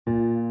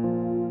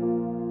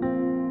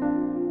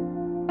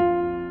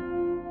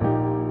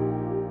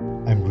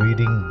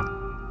reading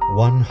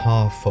one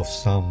half of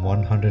Psalm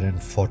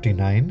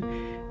 149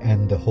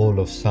 and the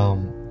whole of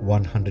Psalm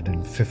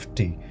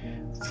 150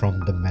 from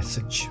the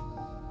Message.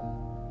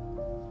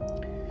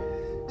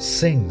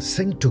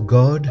 Sing to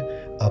God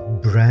a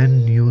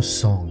brand new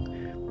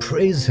song.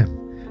 Praise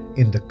Him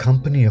in the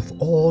company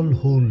of all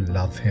who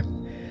love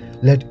Him.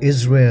 Let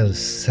Israel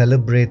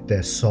celebrate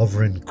their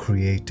sovereign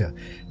Creator.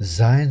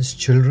 Zion's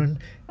children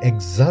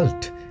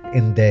exult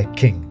in their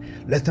King.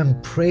 Let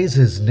them praise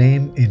His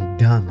name in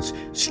dance.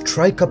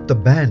 Strike up the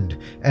band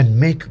and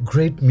make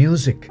great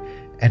music.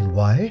 And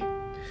why?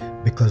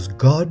 Because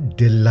God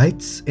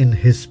delights in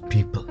His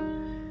people.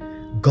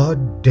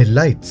 God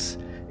delights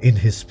in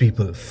His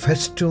people.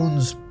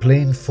 Festoons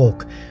plain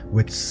folk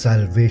with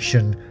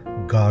salvation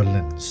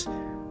garlands.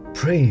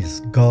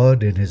 Praise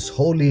God in His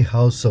holy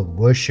house of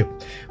worship.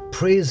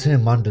 Praise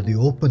Him under the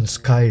open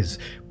skies.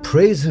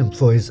 Praise Him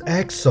for His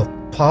acts of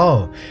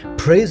power.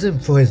 Praise Him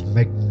for His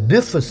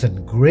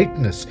magnificent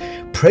greatness.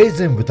 Praise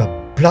Him with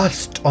a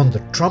blast on the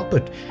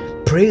trumpet.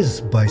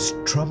 Praise by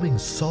strumming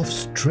soft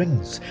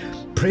strings.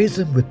 Praise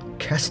Him with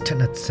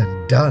castanets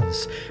and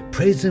dance.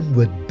 Praise Him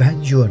with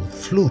banjo and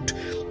flute.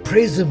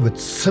 Praise Him with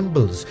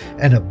cymbals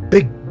and a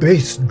big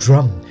bass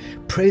drum.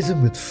 Praise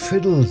Him with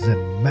fiddles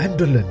and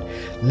mandolin.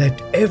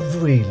 Let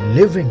every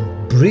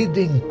living,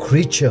 breathing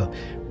creature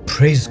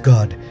praise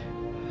God.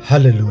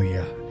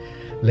 Hallelujah.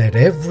 Let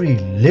every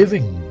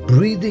living,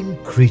 breathing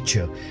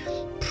creature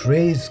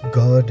praise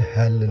God.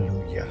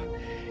 Hallelujah.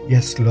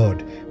 Yes,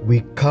 Lord,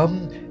 we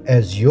come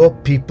as your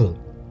people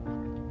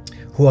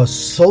who are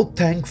so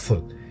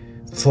thankful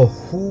for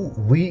who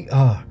we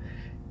are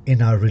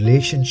in our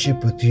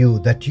relationship with you,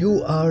 that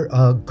you are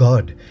our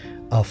God,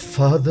 our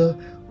Father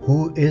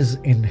who is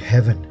in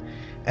heaven.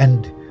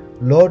 And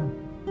Lord,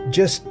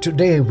 just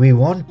today we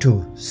want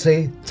to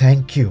say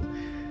thank you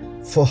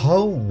for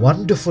how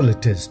wonderful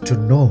it is to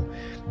know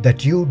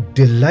that you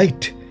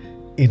delight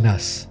in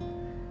us,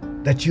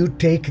 that you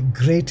take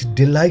great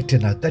delight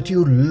in us, that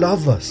you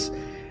love us.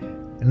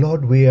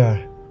 Lord, we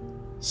are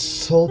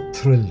so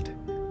thrilled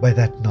by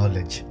that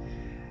knowledge.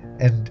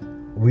 And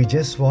we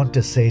just want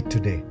to say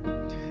today,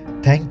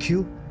 thank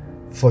you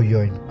for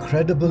your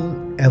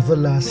incredible,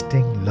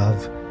 everlasting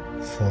love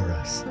for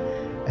us.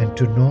 And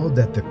to know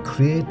that the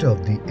Creator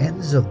of the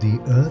ends of the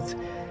earth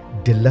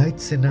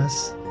delights in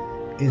us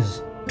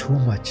is too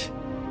much,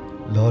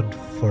 Lord,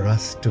 for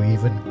us to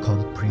even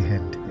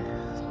comprehend.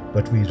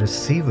 But we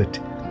receive it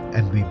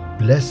and we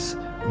bless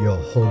your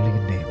holy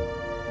name.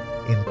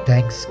 In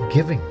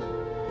thanksgiving,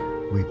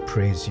 we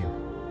praise you.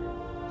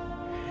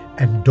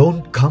 And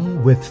don't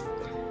come with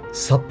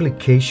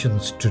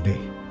supplications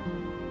today,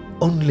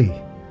 only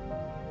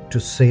to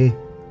say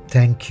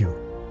thank you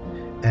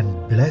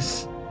and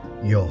bless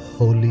your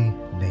holy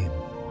name.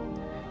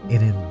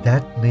 And in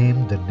that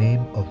name, the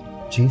name of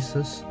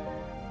Jesus,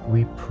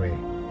 we pray.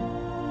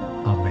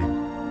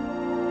 Amen.